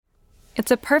It's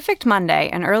a perfect Monday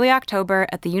in early October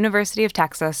at the University of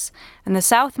Texas, and the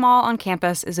South Mall on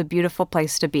campus is a beautiful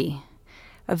place to be.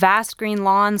 A vast green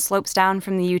lawn slopes down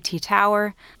from the UT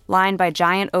Tower, lined by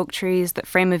giant oak trees that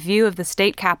frame a view of the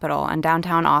state capitol and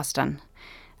downtown Austin.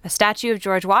 A statue of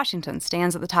George Washington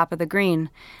stands at the top of the green,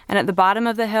 and at the bottom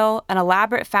of the hill, an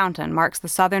elaborate fountain marks the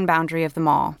southern boundary of the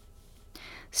mall.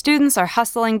 Students are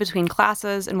hustling between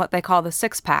classes in what they call the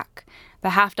six-pack,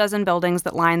 the half-dozen buildings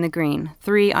that line the green,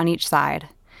 3 on each side.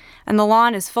 And the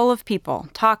lawn is full of people,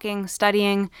 talking,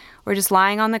 studying, or just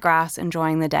lying on the grass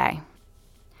enjoying the day.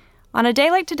 On a day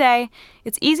like today,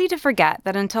 it's easy to forget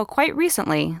that until quite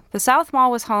recently, the South Mall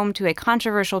was home to a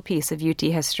controversial piece of UT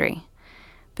history.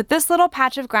 But this little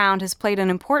patch of ground has played an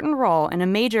important role in a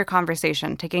major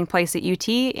conversation taking place at UT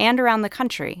and around the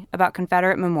country about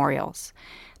Confederate memorials.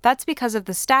 That's because of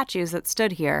the statues that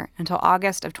stood here until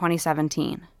August of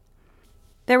 2017.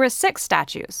 There were 6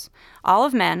 statues, all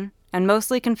of men, and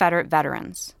mostly Confederate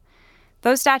veterans.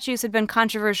 Those statues had been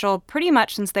controversial pretty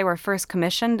much since they were first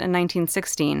commissioned in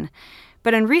 1916,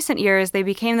 but in recent years they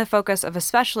became the focus of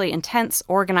especially intense,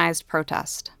 organized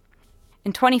protest.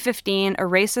 In 2015, a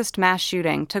racist mass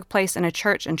shooting took place in a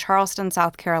church in Charleston,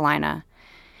 South Carolina.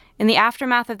 In the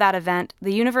aftermath of that event,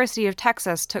 the University of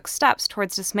Texas took steps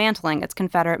towards dismantling its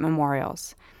Confederate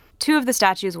memorials. 2 of the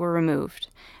statues were removed,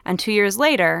 and 2 years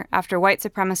later, after white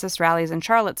supremacist rallies in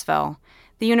Charlottesville,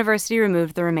 the university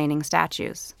removed the remaining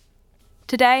statues.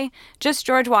 Today, just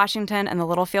George Washington and the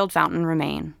Littlefield Fountain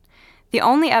remain. The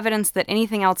only evidence that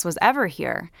anything else was ever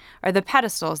here are the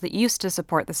pedestals that used to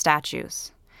support the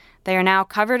statues. They are now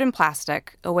covered in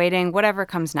plastic, awaiting whatever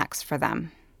comes next for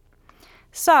them.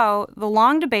 So, the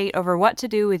long debate over what to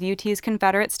do with UT's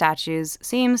Confederate statues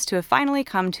seems to have finally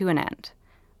come to an end.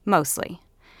 Mostly.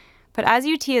 But as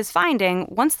UT is finding,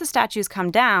 once the statues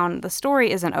come down, the story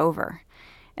isn't over.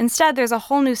 Instead, there's a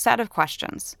whole new set of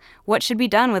questions. What should be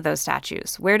done with those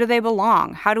statues? Where do they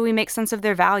belong? How do we make sense of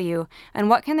their value? And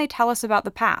what can they tell us about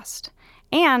the past?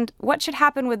 And what should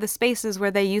happen with the spaces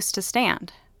where they used to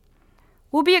stand?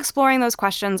 We'll be exploring those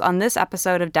questions on this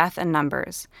episode of Death and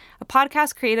Numbers, a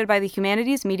podcast created by the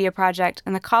Humanities Media Project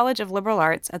and the College of Liberal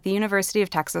Arts at the University of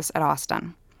Texas at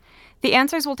Austin. The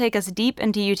answers will take us deep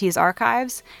into UT's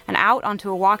archives and out onto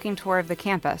a walking tour of the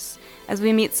campus as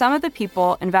we meet some of the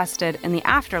people invested in the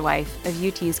afterlife of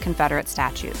UT's Confederate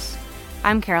statues.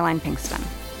 I'm Caroline Pinkston.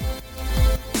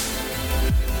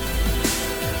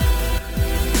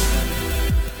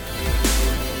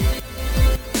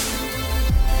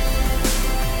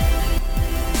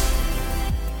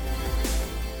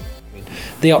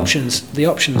 The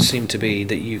options seem to be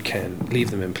that you can leave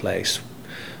them in place.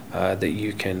 That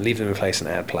you can leave them in place and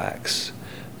add plaques.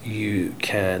 You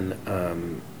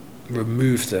can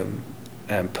remove them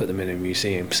and put them in a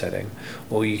museum setting,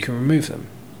 or you can remove them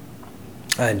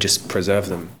and just preserve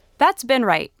them. That's Ben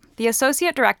Wright, the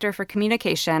Associate Director for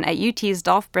Communication at UT's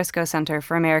Dolph Briscoe Center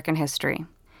for American History.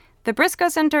 The Briscoe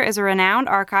Center is a renowned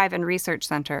archive and research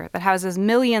center that houses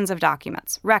millions of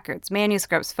documents, records,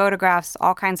 manuscripts, photographs,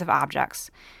 all kinds of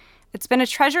objects. It's been a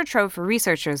treasure trove for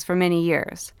researchers for many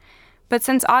years. But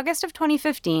since August of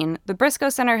 2015, the Briscoe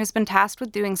Center has been tasked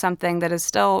with doing something that is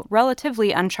still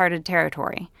relatively uncharted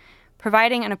territory,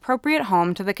 providing an appropriate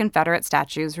home to the Confederate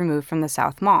statues removed from the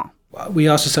South Mall. We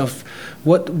asked ourselves,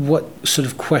 what sort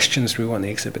of questions do we want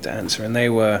the exhibit to answer? And they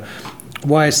were,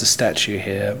 why is the statue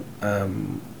here?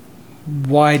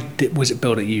 Why was it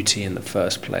built at UT in the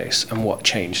first place? And what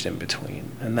changed in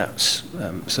between? And that's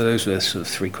so those were the sort of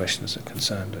 3 questions that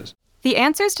concerned us. The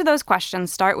answers to those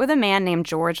questions start with a man named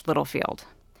George Littlefield.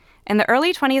 In the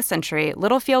early 20th century,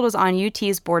 Littlefield was on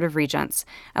UT's Board of Regents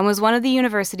and was one of the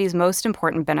university's most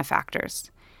important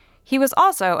benefactors. He was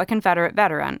also a Confederate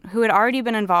veteran who had already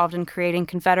been involved in creating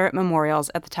Confederate memorials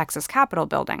at the Texas Capitol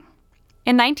building.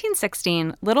 In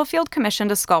 1916, Littlefield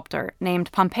commissioned a sculptor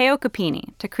named Pompeo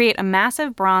Capini to create a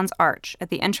massive bronze arch at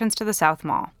the entrance to the South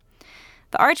Mall.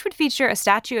 The arch would feature a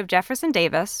statue of Jefferson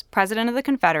Davis, President of the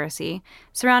Confederacy,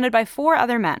 surrounded by 4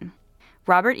 other men: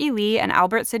 Robert E. Lee and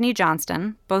Albert Sidney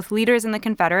Johnston, both leaders in the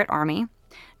Confederate Army,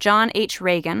 John H.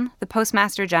 Reagan, the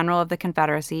Postmaster General of the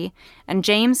Confederacy, and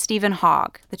James Stephen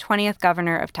Hogg, the 20th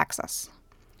Governor of Texas.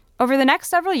 Over the next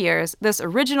several years, this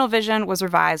original vision was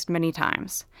revised many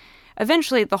times.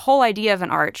 Eventually, the whole idea of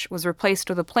an arch was replaced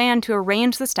with a plan to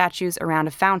arrange the statues around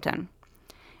a fountain.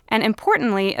 And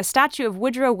importantly, a statue of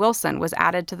Woodrow Wilson was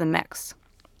added to the mix.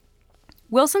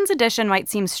 Wilson's addition might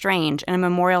seem strange in a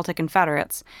memorial to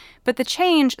Confederates, but the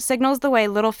change signals the way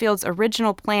Littlefield's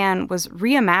original plan was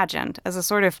reimagined as a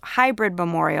sort of hybrid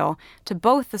memorial to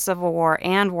both the Civil War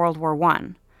and World War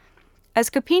I. As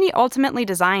Capini ultimately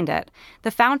designed it,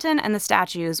 the fountain and the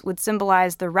statues would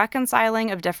symbolize the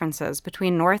reconciling of differences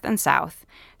between North and South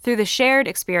through the shared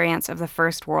experience of the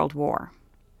First World War.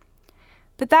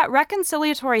 But that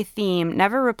reconciliatory theme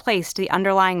never replaced the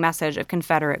underlying message of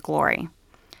Confederate glory.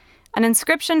 An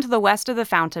inscription to the west of the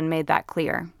fountain made that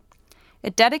clear.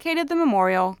 It dedicated the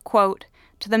memorial, quote,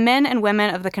 to the men and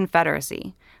women of the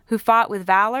Confederacy, who fought with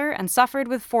valor and suffered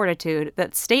with fortitude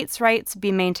that states' rights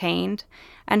be maintained,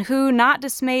 and who, not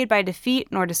dismayed by defeat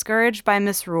nor discouraged by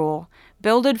misrule,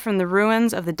 builded from the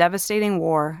ruins of the devastating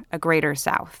war a greater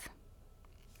South.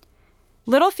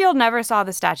 Littlefield never saw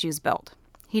the statues built.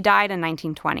 He died in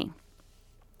 1920.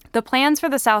 The plans for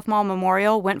the South Mall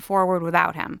Memorial went forward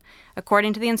without him,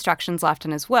 according to the instructions left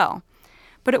in his will.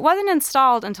 But it wasn't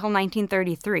installed until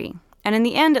 1933, and in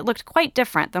the end it looked quite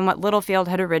different than what Littlefield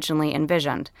had originally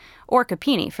envisioned, or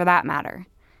Capini for that matter.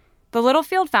 The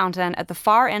Littlefield Fountain at the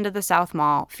far end of the South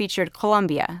Mall featured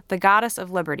Columbia, the goddess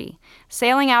of liberty,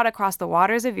 sailing out across the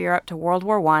waters of Europe to World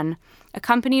War I,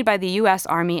 accompanied by the U.S.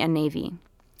 Army and Navy.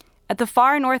 At the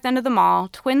far north end of the mall,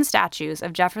 twin statues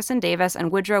of Jefferson Davis and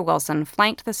Woodrow Wilson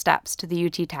flanked the steps to the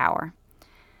UT Tower.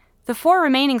 The four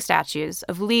remaining statues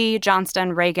of Lee,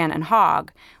 Johnston, Reagan, and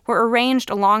Hogg were arranged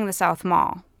along the South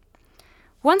Mall.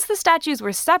 Once the statues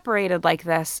were separated like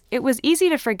this, it was easy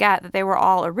to forget that they were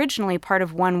all originally part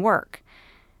of one work.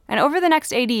 And over the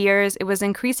next 80 years, it was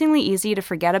increasingly easy to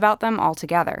forget about them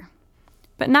altogether.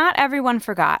 But not everyone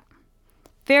forgot.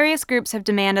 Various groups have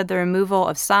demanded the removal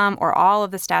of some or all of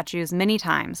the statues many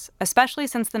times, especially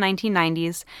since the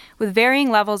 1990s, with varying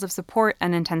levels of support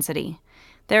and intensity.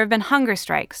 There have been hunger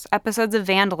strikes, episodes of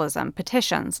vandalism,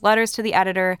 petitions, letters to the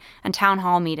editor, and town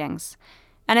hall meetings.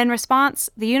 And in response,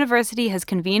 the university has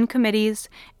convened committees,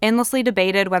 endlessly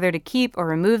debated whether to keep or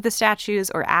remove the statues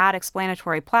or add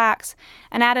explanatory plaques,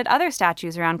 and added other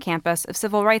statues around campus of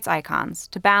civil rights icons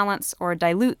to balance or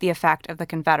dilute the effect of the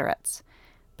Confederates.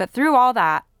 But through all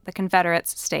that, the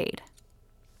Confederates stayed.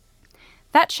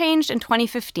 That changed in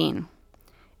 2015.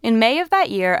 In May of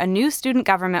that year, a new student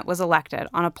government was elected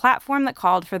on a platform that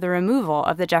called for the removal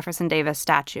of the Jefferson Davis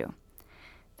statue.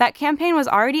 That campaign was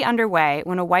already underway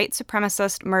when a white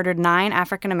supremacist murdered 9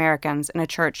 African Americans in a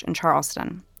church in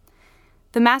Charleston.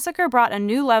 The massacre brought a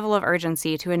new level of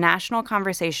urgency to a national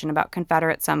conversation about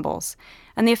Confederate symbols,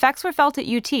 and the effects were felt at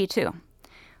UT, too.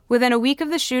 Within a week of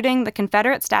the shooting, the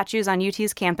Confederate statues on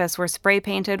UT's campus were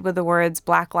spray-painted with the words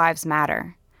 "Black Lives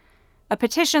Matter." A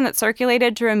petition that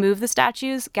circulated to remove the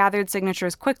statues gathered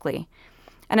signatures quickly,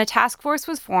 and a task force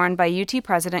was formed by UT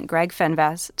President Greg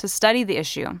Fenves to study the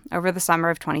issue over the summer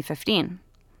of 2015.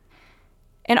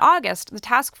 In August, the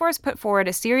task force put forward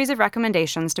a series of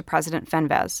recommendations to President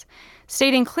Fenves,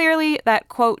 stating clearly that,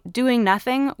 quote, doing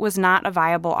nothing was not a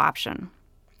viable option.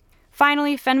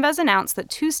 Finally, Fenves announced that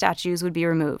 2 statues would be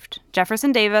removed,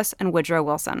 Jefferson Davis and Woodrow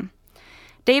Wilson.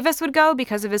 Davis would go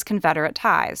because of his Confederate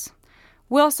ties.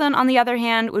 Wilson, on the other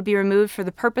hand, would be removed for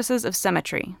the purposes of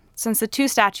symmetry, since the 2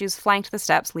 statues flanked the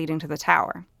steps leading to the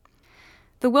tower.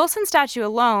 The Wilson statue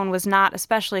alone was not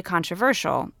especially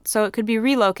controversial, so it could be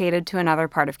relocated to another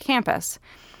part of campus.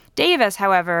 Davis,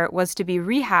 however, was to be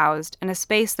rehoused in a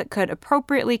space that could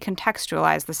appropriately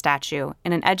contextualize the statue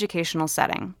in an educational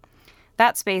setting.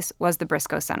 That space was the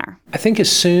Briscoe Center. I think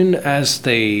as soon as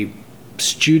the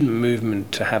student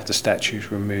movement to have the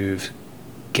statues removed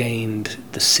gained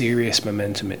the serious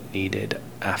momentum it needed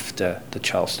after the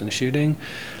Charleston shooting,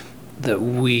 that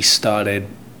we started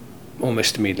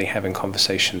almost immediately having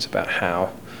conversations about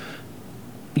how,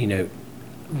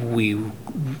 we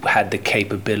had the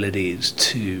capabilities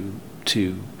to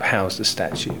house the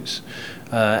statues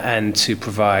and to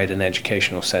provide an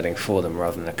educational setting for them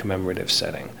rather than a commemorative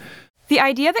setting. The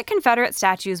idea that Confederate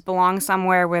statues belong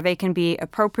somewhere where they can be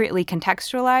appropriately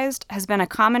contextualized has been a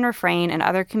common refrain in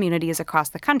other communities across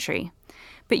the country.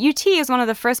 But UT is one of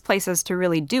the first places to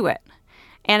really do it.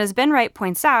 And as Ben Wright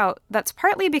points out, that's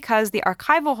partly because the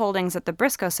archival holdings at the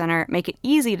Briscoe Center make it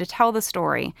easy to tell the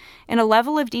story in a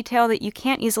level of detail that you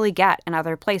can't easily get in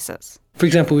other places. For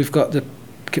example, we've got the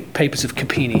papers of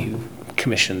Capini, who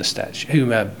commissioned the statue,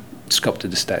 who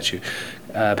sculpted the statue,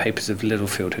 papers of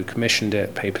Littlefield, who commissioned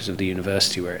it, papers of the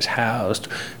university where it's housed.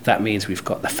 That means we've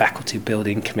got the faculty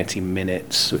building committee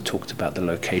minutes that talked about the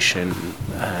location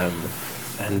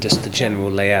and just the general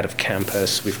layout of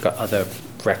campus. We've got other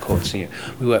records. We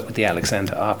worked with the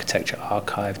Alexander Architecture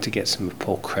Archive to get some of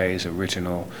Paul Cray's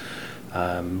original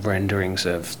renderings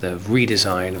of the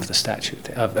redesign of the statue,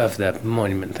 of the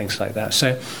monument, things like that.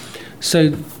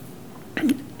 So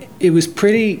it was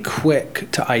pretty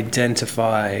quick to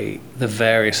identify the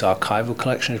various archival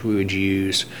collections we would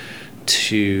use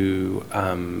to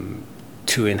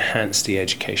to enhance the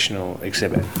educational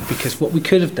exhibit. Because what we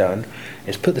could have done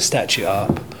is put the statue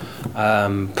up,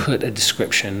 put a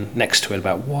description next to it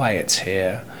about why it's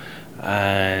here,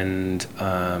 and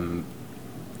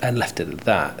left it at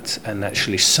that. And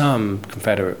actually some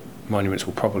Confederate monuments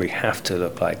will probably have to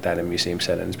look like that in museum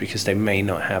settings because they may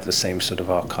not have the same sort of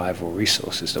archival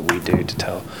resources that we do to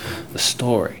tell the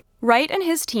story. Wright and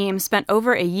his team spent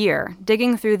over a year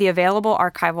digging through the available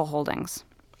archival holdings.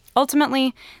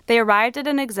 Ultimately, they arrived at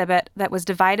an exhibit that was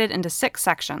divided into 6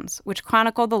 sections, which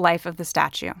chronicled the life of the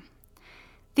statue.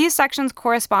 These sections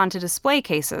correspond to display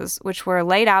cases, which were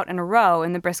laid out in a row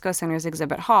in the Briscoe Center's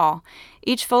exhibit hall,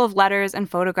 each full of letters and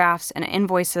photographs and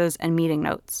invoices and meeting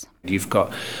notes. You've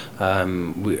got,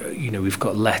 we've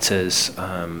got letters,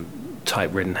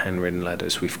 typewritten, handwritten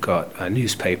letters. We've got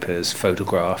newspapers,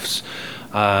 photographs,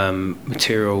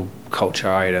 material culture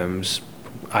items,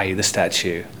 i.e. the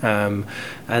statue. Then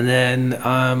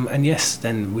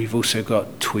we've also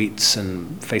got tweets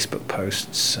and Facebook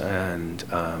posts and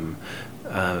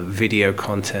video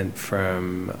content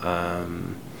from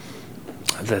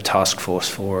the task force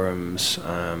forums.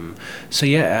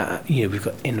 We've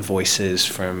got invoices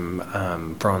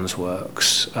from Bronze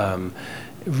Works.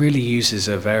 It really uses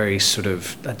a very sort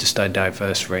of just a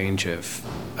diverse range of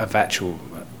actual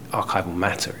archival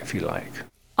matter, if you like.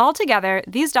 Altogether,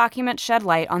 these documents shed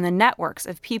light on the networks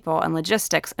of people and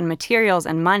logistics and materials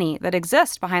and money that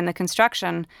exist behind the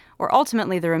construction, or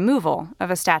ultimately the removal,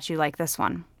 of a statue like this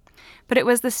one. But it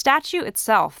was the statue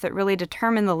itself that really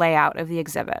determined the layout of the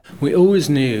exhibit. We always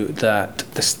knew that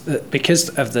because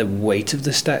of the weight of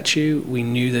the statue, we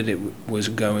knew that it was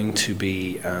going to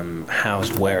be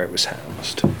housed where it was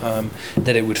housed,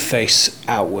 that it would face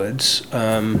outwards,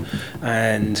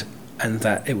 and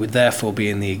that it would therefore be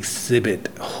in the exhibit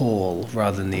hall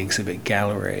rather than the exhibit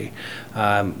gallery,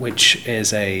 which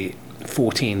is a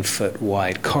 14-foot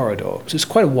wide corridor. So it's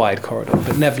quite a wide corridor,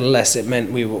 but nevertheless it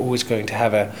meant we were always going to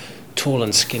have a tall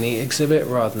and skinny exhibit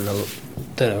rather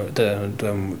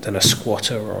than a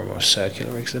squatter or a more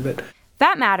circular exhibit.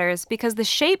 That matters because the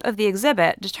shape of the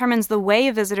exhibit determines the way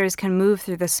visitors can move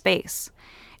through the space.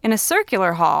 In a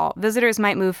circular hall, visitors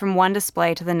might move from one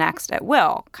display to the next at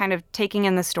will, kind of taking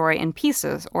in the story in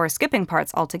pieces or skipping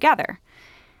parts altogether.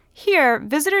 Here,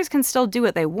 visitors can still do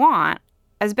what they want.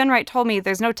 As Ben Wright told me,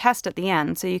 there's no test at the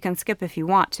end, so you can skip if you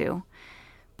want to.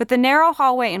 But the narrow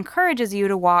hallway encourages you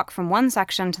to walk from one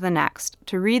section to the next,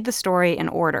 to read the story in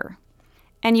order.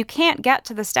 And you can't get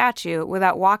to the statue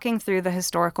without walking through the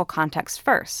historical context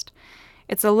first.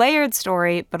 It's a layered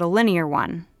story, but a linear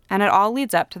one, and it all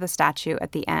leads up to the statue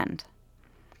at the end.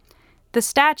 The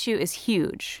statue is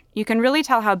huge. You can really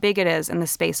tell how big it is in the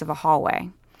space of a hallway.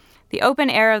 The open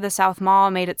air of the South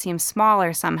Mall made it seem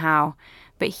smaller somehow,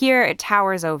 but here it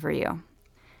towers over you.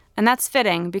 And that's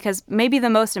fitting because maybe the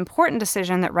most important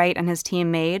decision that Wright and his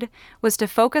team made was to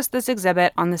focus this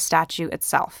exhibit on the statue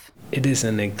itself. It is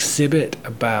an exhibit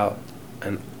about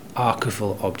an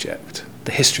archival object,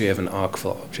 the history of an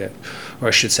archival object, or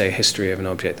I should say history of an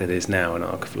object that is now an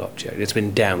archival object. It's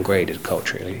been downgraded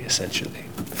culturally, essentially,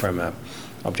 from an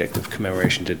object of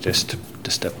commemoration to just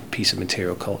a piece of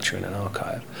material culture in an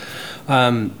archive.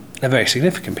 A very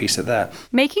significant piece of that.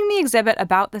 Making the exhibit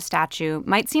about the statue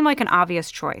might seem like an obvious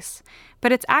choice,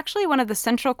 but it's actually one of the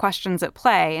central questions at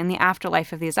play in the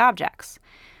afterlife of these objects.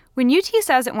 When UT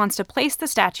says it wants to place the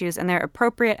statues in their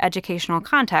appropriate educational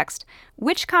context,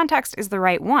 which context is the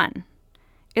right one?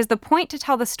 Is the point to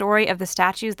tell the story of the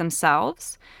statues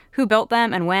themselves, who built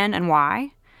them and when and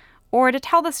why? Or to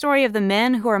tell the story of the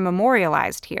men who are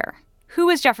memorialized here? Who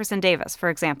is Jefferson Davis, for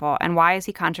example, and why is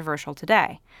he controversial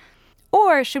today?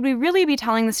 Or should we really be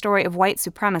telling the story of white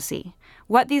supremacy,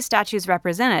 what these statues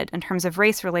represented in terms of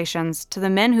race relations to the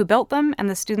men who built them and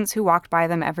the students who walked by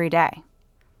them every day?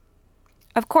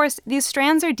 Of course, these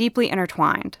strands are deeply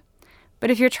intertwined.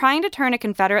 But if you're trying to turn a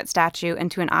Confederate statue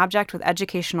into an object with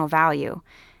educational value,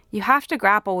 you have to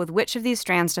grapple with which of these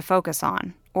strands to focus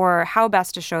on, or how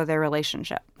best to show their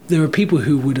relationship. There are people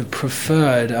who would have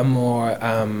preferred a more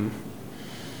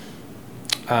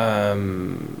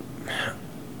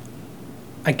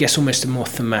I guess almost a more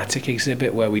thematic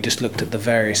exhibit where we just looked at the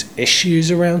various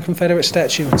issues around Confederate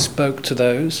statue and spoke to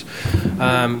those,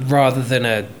 rather than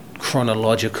a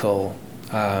chronological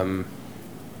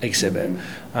exhibit.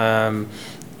 I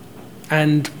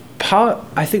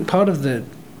think part of the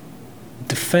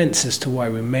defense as to why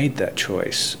we made that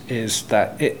choice is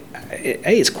that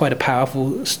it's quite a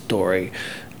powerful story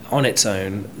on its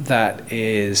own that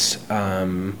is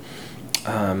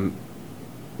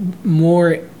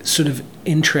more sort of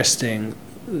interesting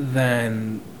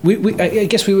than I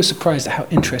guess we were surprised at how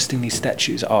interesting these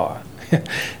statues are.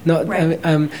 Not Right.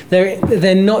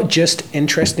 they're not just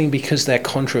interesting because they're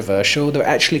controversial. They're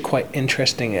actually quite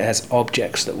interesting as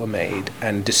objects that were made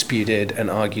and disputed and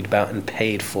argued about and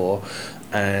paid for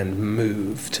and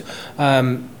moved.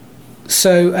 But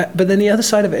then the other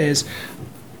side of it is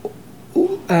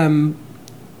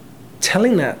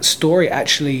telling that story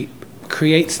actually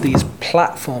creates these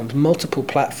platforms, multiple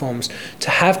platforms, to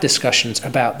have discussions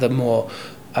about the more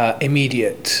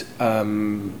immediate,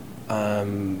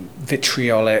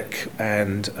 vitriolic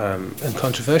and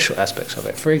controversial aspects of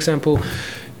it. For example,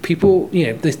 people,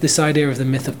 this idea of the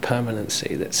myth of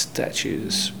permanency that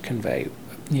statues convey.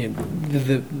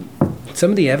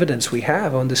 Some of the evidence we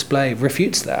have on display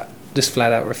refutes that. Just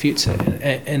flat out refutes it,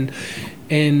 and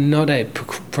in not a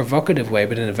provocative way,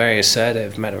 but in a very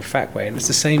assertive, matter-of-fact way. And it's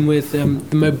the same with the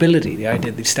mobility, the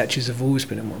idea that these statues have always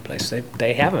been in one place.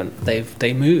 They haven't.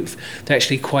 They move. They're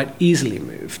actually quite easily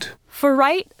moved. For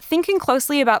Wright, thinking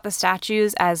closely about the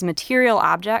statues as material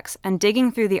objects and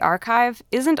digging through the archive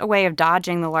isn't a way of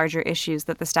dodging the larger issues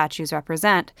that the statues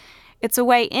represent. It's a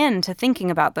way into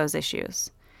thinking about those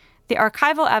issues. The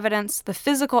archival evidence, the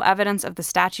physical evidence of the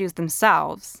statues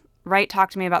themselves. Wright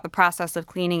talked to me about the process of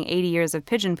cleaning 80 years of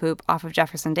pigeon poop off of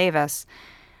Jefferson Davis.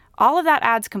 All of that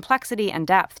adds complexity and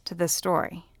depth to this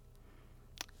story.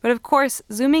 But of course,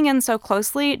 zooming in so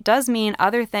closely does mean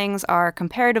other things are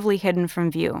comparatively hidden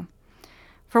from view.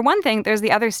 For one thing, there's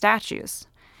the other statues.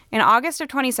 In August of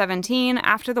 2017,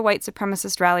 after the white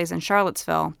supremacist rallies in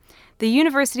Charlottesville, the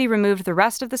university removed the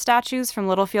rest of the statues from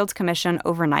Littlefield's commission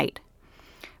overnight.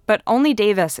 But only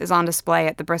Davis is on display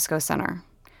at the Briscoe Center.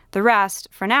 The rest,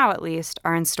 for now at least,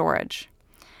 are in storage.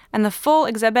 And the full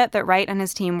exhibit that Wright and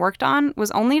his team worked on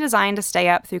was only designed to stay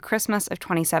up through Christmas of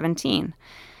 2017.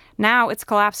 Now it's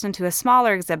collapsed into a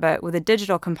smaller exhibit with a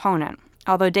digital component,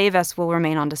 although Davis will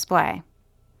remain on display.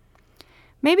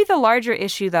 Maybe the larger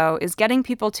issue, though, is getting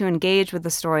people to engage with the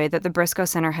story that the Briscoe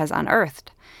Center has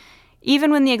unearthed.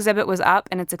 Even when the exhibit was up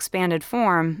in its expanded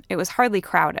form, it was hardly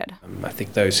crowded. I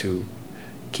think those who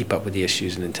keep up with the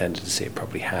issues and intended to see it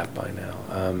probably have by now.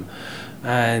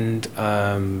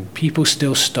 People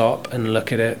still stop and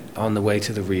look at it on the way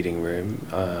to the reading room.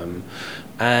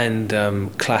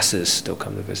 Classes still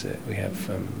come to visit. We have,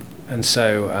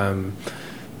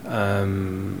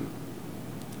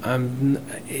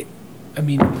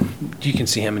 you can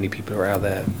see how many people are out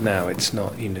there now. It's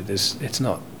not, it's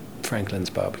not Franklin's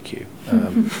barbecue.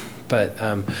 But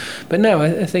no,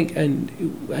 I think,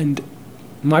 and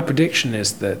my prediction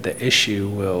is that the issue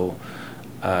will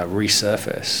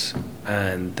resurface,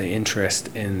 and the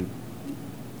interest in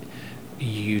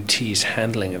UT's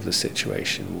handling of the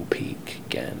situation will peak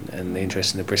again, and the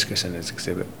interest in the Briscoe Center's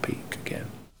exhibit will peak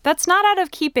again. That's not out of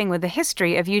keeping with the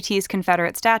history of UT's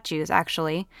Confederate statues,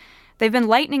 actually. They've been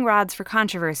lightning rods for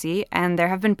controversy, and there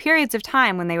have been periods of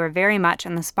time when they were very much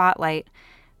in the spotlight.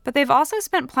 But they've also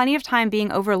spent plenty of time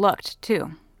being overlooked,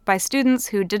 too, by students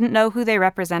who didn't know who they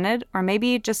represented, or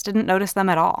maybe just didn't notice them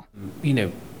at all.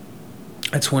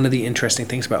 That's one of the interesting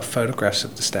things about photographs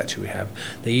of the statue we have.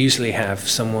 They usually have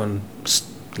someone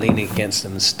leaning against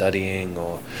them and studying,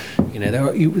 or, we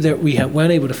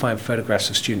weren't able to find photographs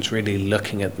of students really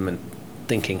looking at them and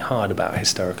thinking hard about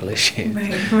historical issues.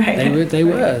 Right.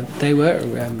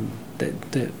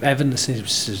 The evidence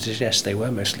seems to suggest they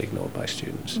were mostly ignored by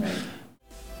students. Right.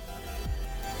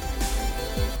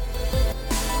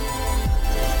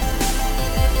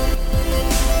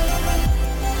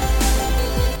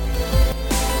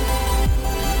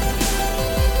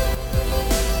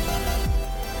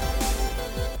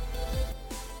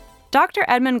 Dr.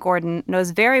 Edmund Gordon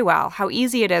knows very well how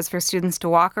easy it is for students to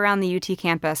walk around the UT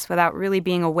campus without really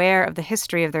being aware of the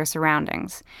history of their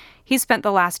surroundings. He's spent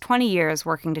the last 20 years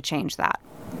working to change that.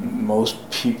 Most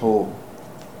people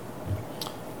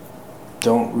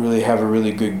don't really have a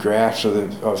really good grasp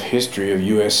of history, of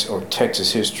U.S. or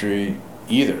Texas history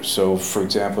either. So, for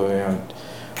example,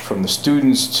 from the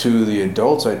students to the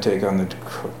adults I take on the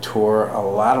tour, a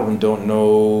lot of them don't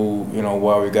know,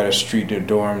 why we've got a street in a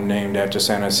dorm named after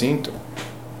San Jacinto.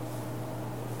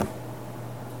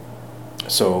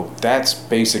 So that's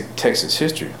basic Texas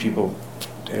history. People,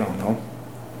 they don't know,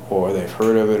 or they've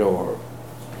heard of it, or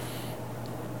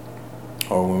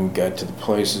when we got to the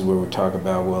places where we talk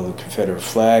about, the Confederate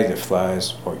flag that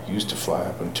flies, or used to fly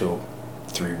up until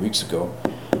 3 weeks ago,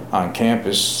 on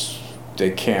campus,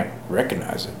 they can't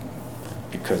recognize it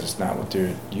because it's not what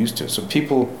they're used to. So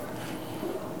people,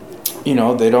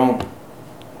 they don't,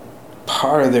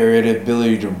 part of their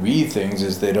inability to read things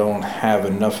is they don't have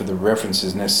enough of the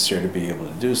references necessary to be able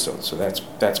to do so. So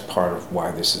that's part of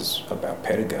why this is about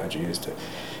pedagogy, is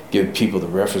give people the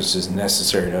references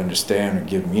necessary to understand or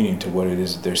give meaning to what it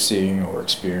is that they're seeing or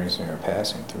experiencing or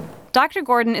passing through. Dr.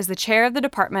 Gordon is the chair of the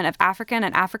Department of African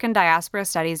and African Diaspora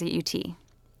Studies at UT.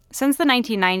 Since the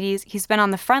 1990s, he's been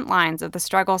on the front lines of the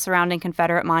struggle surrounding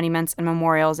Confederate monuments and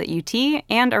memorials at UT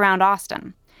and around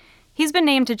Austin. He's been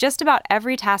named to just about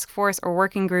every task force or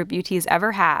working group UT's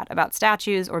ever had about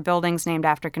statues or buildings named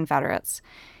after Confederates.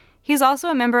 He's also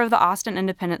a member of the Austin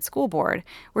Independent School Board,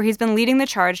 where he's been leading the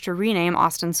charge to rename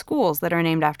Austin schools that are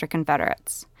named after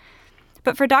Confederates.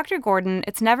 But for Dr. Gordon,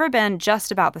 it's never been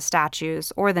just about the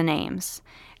statues or the names.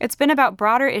 It's been about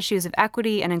broader issues of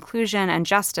equity and inclusion and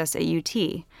justice at UT,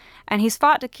 and he's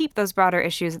fought to keep those broader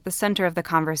issues at the center of the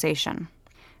conversation.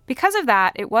 Because of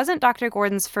that, it wasn't Dr.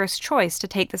 Gordon's first choice to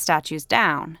take the statues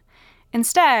down.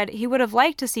 Instead, he would have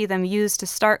liked to see them used to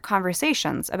start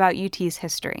conversations about UT's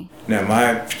history. Now,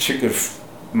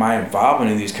 my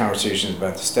involvement in these conversations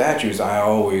about the statues, I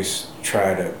always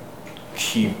try to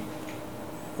keep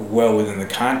well within the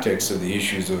context of the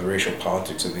issues of the racial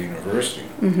politics of the university,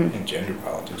 and gender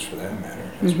politics for that matter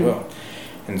as well.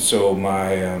 And so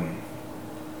my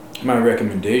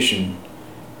recommendation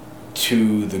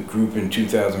to the group in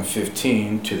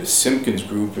 2015, to the Simpkins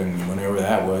group and whenever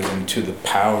that was, and to the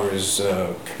Powers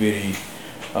committee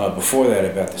before that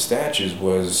about the statues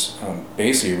was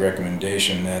basically a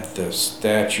recommendation that the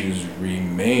statues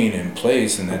remain in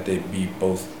place and that they be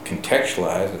both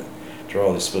contextualized. After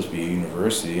all, this is supposed to be a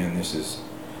university, and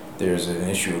there's an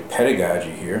issue of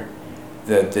pedagogy here,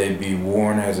 that they be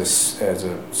worn as a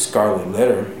scarlet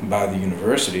letter by the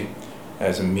university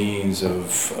as a means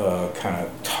of kind of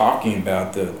talking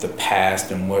about the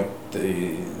past and what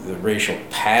the racial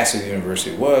past of the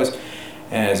university was,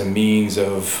 and as a means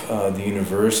of the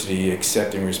university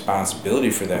accepting responsibility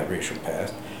for that racial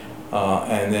past.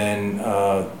 And then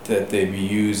that they be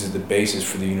used as the basis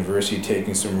for the university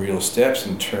taking some real steps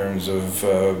in terms of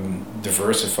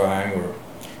diversifying or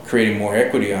creating more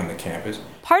equity on the campus.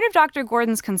 Part of Dr.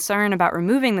 Gordon's concern about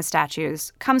removing the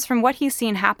statues comes from what he's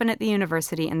seen happen at the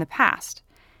university in the past.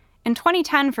 In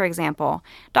 2010, for example,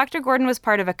 Dr. Gordon was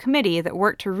part of a committee that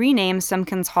worked to rename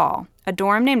Simpkins Hall, a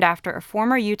dorm named after a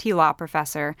former UT law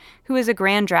professor who is a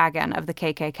Grand Dragon of the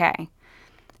KKK.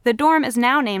 The dorm is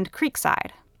now named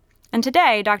Creekside. And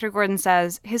today, Dr. Gordon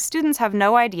says his students have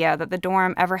no idea that the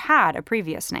dorm ever had a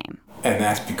previous name. And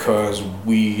that's because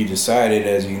we decided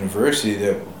as a university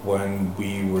that when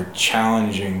we were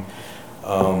challenging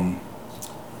the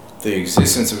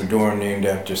existence of a dorm named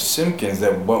after Simpkins,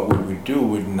 that what we would do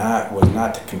was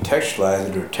not to contextualize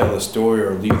it or tell a story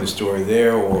or leave the story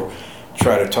there or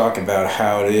try to talk about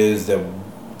how it is that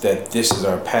this is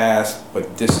our past,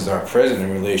 but this is our present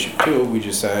in relation to it. We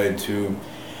decided to,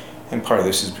 and part of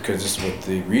this is because this is what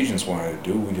the Regents wanted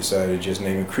to do, we decided to just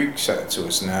name it Creekside. So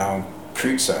it's now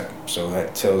Creekside. So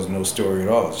that tells no story at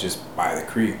all. It's just by the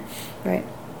creek. Right.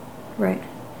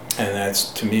 And that's,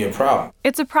 to me, a problem.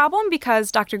 It's a problem because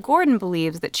Dr. Gordon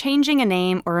believes that changing a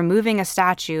name or removing a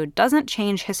statue doesn't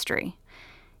change history.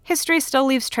 History still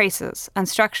leaves traces and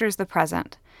structures the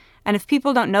present. And if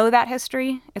people don't know that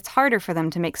history, it's harder for them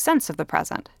to make sense of the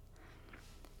present.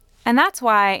 And that's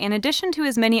why, in addition to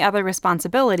his many other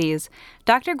responsibilities,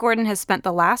 Dr. Gordon has spent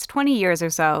the last 20 years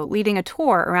or so leading a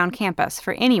tour around campus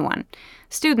for anyone,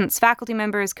 students, faculty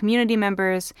members, community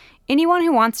members, anyone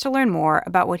who wants to learn more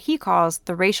about what he calls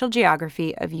the racial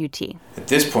geography of UT. At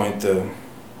this point, the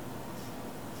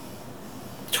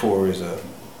tour is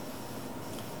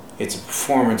it's a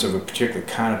performance of a particular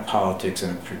kind of politics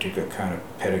and a particular kind of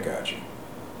pedagogy,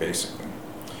 basically.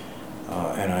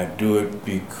 And I do it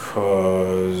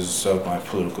because of my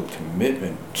political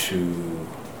commitment to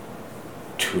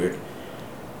it.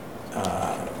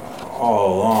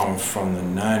 All along from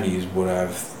the 90s, what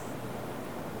I've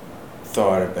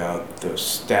thought about the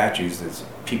statues that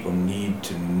people need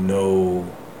to know,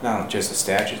 not just the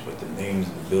statues, but the names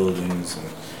of the buildings and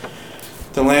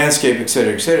the landscape, et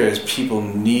cetera, is people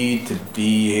need to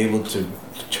be able to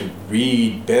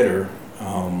read better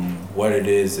what it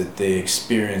is that they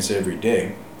experience every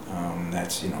day.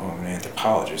 That's, I'm an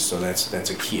anthropologist, so that's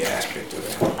a key aspect of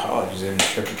anthropology, is an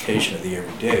interpretation of the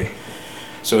everyday.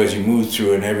 So as you move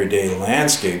through an everyday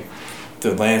landscape,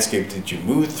 the landscape that you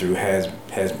move through has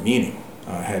meaning.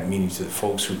 Had meaning to the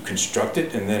folks who construct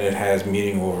it, and then it has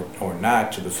meaning or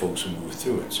not to the folks who move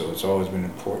through it. So it's always been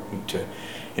important to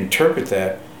interpret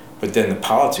that. But then the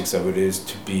politics of it is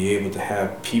to be able to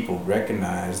have people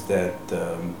recognize that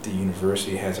the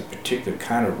university has a particular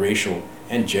kind of racial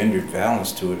and gendered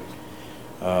balance to it,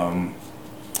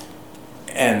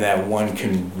 and that one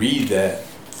can read that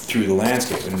through the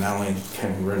landscape. And not only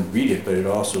can one read it, but it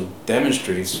also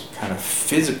demonstrates kind of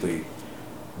physically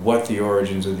what the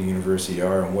origins of the university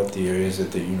are and what the areas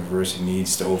that the university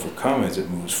needs to overcome as it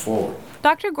moves forward.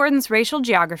 Dr. Gordon's racial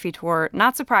geography tour,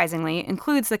 not surprisingly,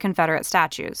 includes the Confederate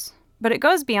statues. But it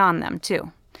goes beyond them,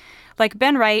 too. Like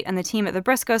Ben Wright and the team at the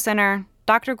Briscoe Center,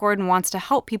 Dr. Gordon wants to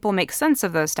help people make sense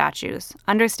of those statues,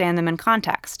 understand them in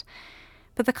context.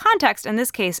 But the context in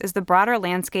this case is the broader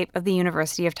landscape of the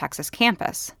University of Texas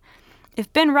campus.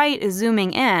 If Ben Wright is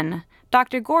zooming in,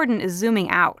 Dr. Gordon is zooming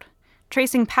out,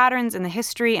 tracing patterns in the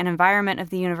history and environment of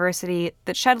the university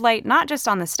that shed light not just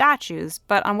on the statues,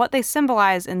 but on what they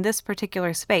symbolize in this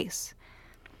particular space.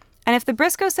 And if the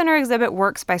Briscoe Center exhibit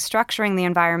works by structuring the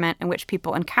environment in which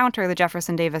people encounter the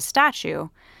Jefferson Davis statue,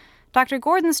 Dr.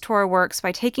 Gordon's tour works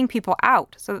by taking people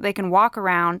out so that they can walk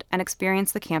around and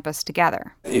experience the campus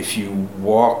together. If you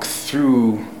walk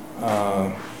through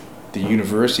the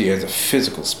university as a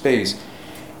physical space,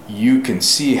 you can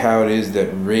see how it is that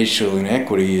racial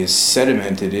inequity is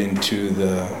sedimented into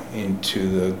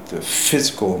the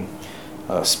physical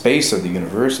space of the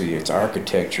university, its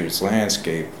architecture, its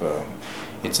landscape,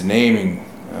 its naming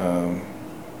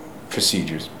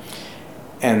procedures.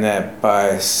 And that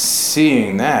by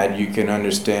seeing that, you can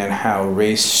understand how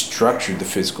race structured the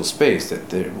physical space, that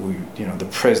the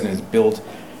president is built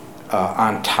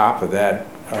on top of that,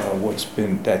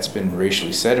 that's been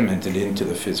racially sedimented into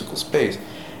the physical space.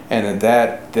 And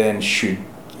that then should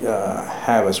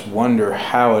have us wonder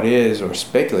how it is, or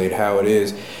speculate how it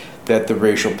is, that the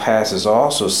racial past is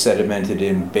also sedimented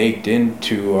and baked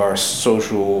into our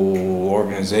social,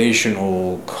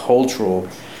 organizational, cultural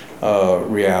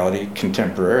reality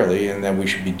contemporarily, and that we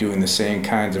should be doing the same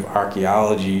kinds of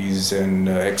archaeologies and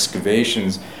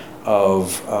excavations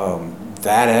of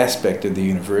that aspect of the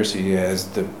university as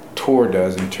the tour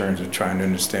does in terms of trying to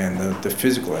understand the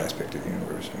physical aspect of the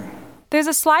university. There's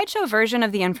a slideshow version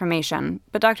of the information,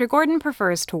 but Dr. Gordon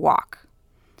prefers to walk.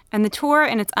 And the tour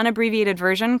in its unabbreviated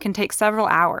version can take several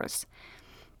hours.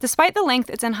 Despite the length,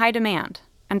 it's in high demand,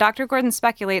 and Dr. Gordon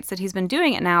speculates that he's been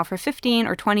doing it now for 15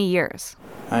 or 20 years.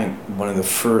 I think one of the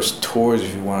first tours,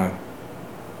 if you want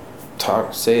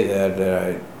to say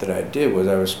that I did, was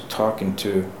I was talking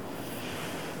to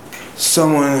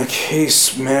someone, a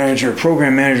case manager,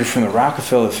 program manager from the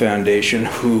Rockefeller Foundation,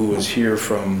 who was here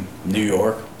from New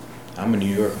York. I'm a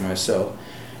New Yorker myself.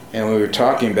 And we were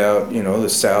talking about, the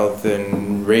South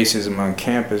and racism on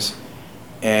campus.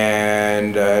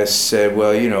 And I said,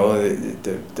 well,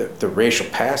 the racial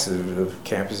past of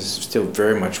campus is still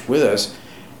very much with us,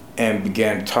 and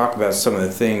began to talk about some of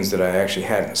the things that I actually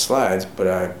had in the slides, but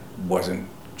I wasn't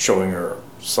showing her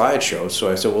slideshow.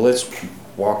 So I said, well, let's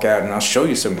walk out and I'll show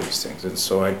you some of these things. And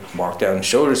so I walked out and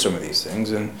showed her some of these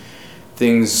things, and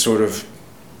things sort of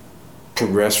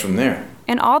progressed from there.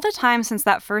 In all the time since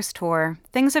that first tour,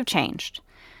 things have changed.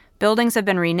 Buildings have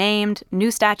been renamed,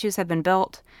 new statues have been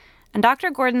built, and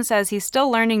Dr. Gordon says he's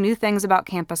still learning new things about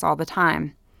campus all the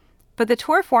time. But the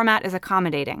tour format is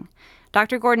accommodating.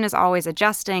 Dr. Gordon is always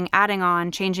adjusting, adding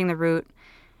on, changing the route,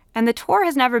 and the tour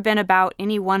has never been about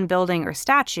any one building or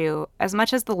statue as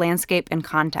much as the landscape and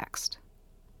context.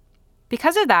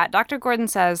 Because of that, Dr. Gordon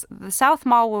says the South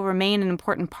Mall will remain an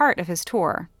important part of his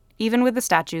tour, even with the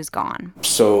statues gone.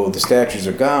 So the statues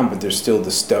are gone, but there's still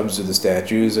the stubs of the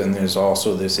statues, and there's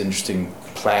also this interesting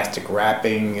plastic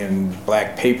wrapping and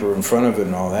black paper in front of it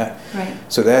and all that. Right.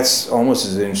 So that's almost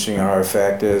as interesting an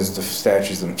artifact as the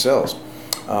statues themselves.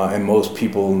 And most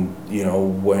people,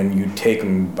 when you take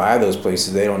them by those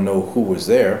places, they don't know who was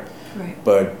there. Right.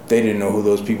 But they didn't know who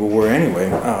those people were anyway.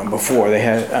 Before they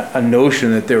had a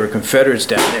notion that there were Confederates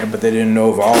down there, but they didn't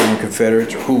know if all of them were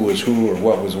Confederates or who was who or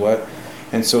what was what.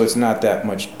 And so it's not that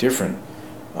much different.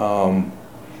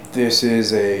 This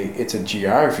is it's a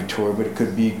geography tour, but it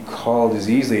could be called as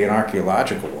easily an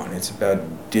archaeological one. It's about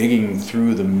digging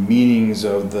through the meanings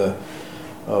of the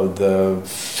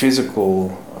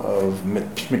physical, of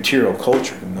material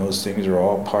culture, and those things are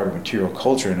all part of material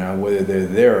culture now. Whether they're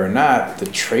there or not, the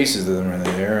traces of them are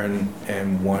there,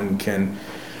 and one can,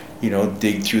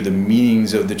 dig through the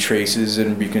meanings of the traces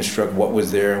and reconstruct what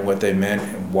was there and what they meant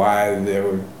and why they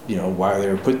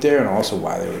were put there, and also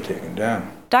why they were taken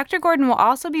down. Dr. Gordon will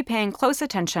also be paying close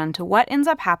attention to what ends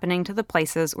up happening to the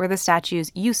places where the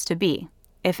statues used to be,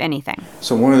 if anything.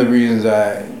 So one of the reasons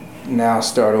I now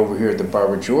start over here at the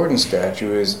Barbara Jordan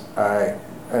statue is I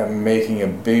am making a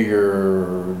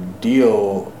bigger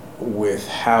deal with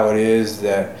how it is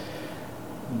that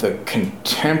the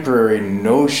contemporary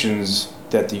notions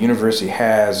that the university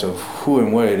has of who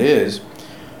and what it is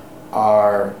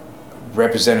are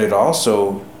represented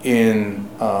also in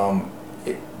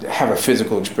have a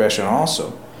physical expression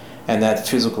also, and that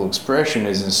physical expression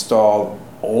is installed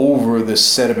over the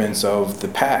sediments of the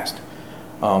past.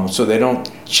 So they don't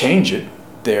change it,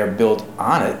 they're built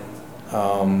on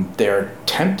it. They're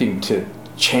attempting to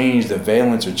change the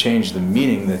valence or change the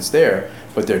meaning that's there,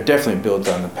 but they're definitely built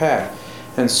on the path.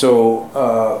 And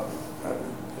so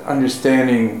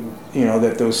understanding,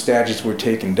 that those statutes were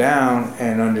taken down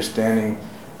and understanding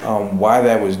why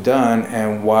that was done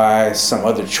and why some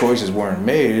other choices weren't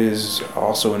made is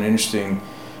also an interesting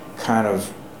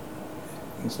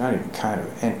it's not even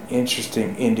an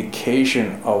interesting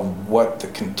indication of what the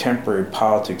contemporary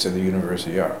politics of the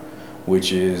university are,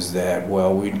 which is that,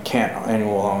 well, we can't any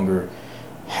longer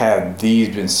have these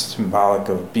be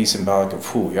symbolic of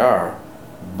who we are,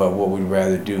 but what we'd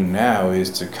rather do now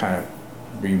is to kind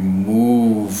of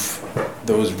remove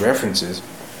those references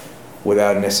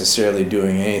without necessarily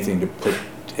doing anything to put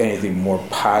anything more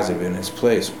positive in its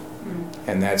place.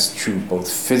 And that's true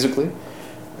both physically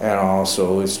and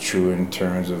also it's true in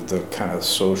terms of the kind of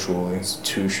social,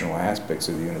 institutional aspects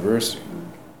of the university.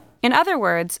 In other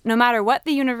words, no matter what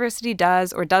the university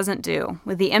does or doesn't do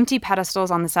with the empty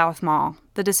pedestals on the South Mall,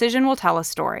 the decision will tell a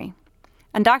story.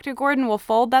 And Dr. Gordon will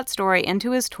fold that story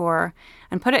into his tour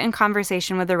and put it in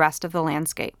conversation with the rest of the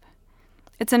landscape.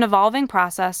 It's an evolving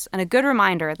process and a good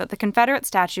reminder that the Confederate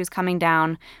statues coming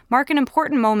down mark an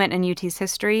important moment in UT's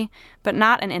history, but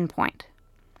not an endpoint.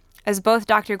 As both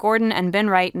Dr. Gordon and Ben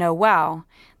Wright know well,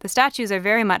 the statues are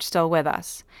very much still with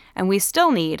us, and we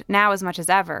still need, now as much as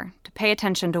ever, to pay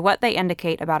attention to what they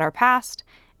indicate about our past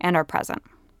and our present.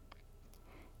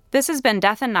 This has been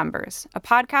Death in Numbers, a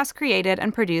podcast created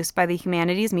and produced by the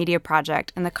Humanities Media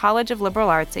Project in the College of Liberal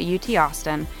Arts at UT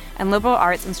Austin and Liberal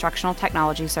Arts Instructional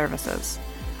Technology Services.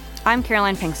 I'm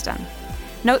Caroline Pinkston.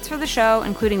 Notes for the show,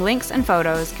 including links and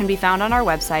photos, can be found on our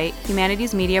website,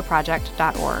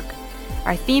 humanitiesmediaproject.org.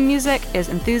 Our theme music is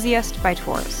Enthusiast by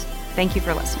Tours. Thank you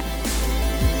for listening.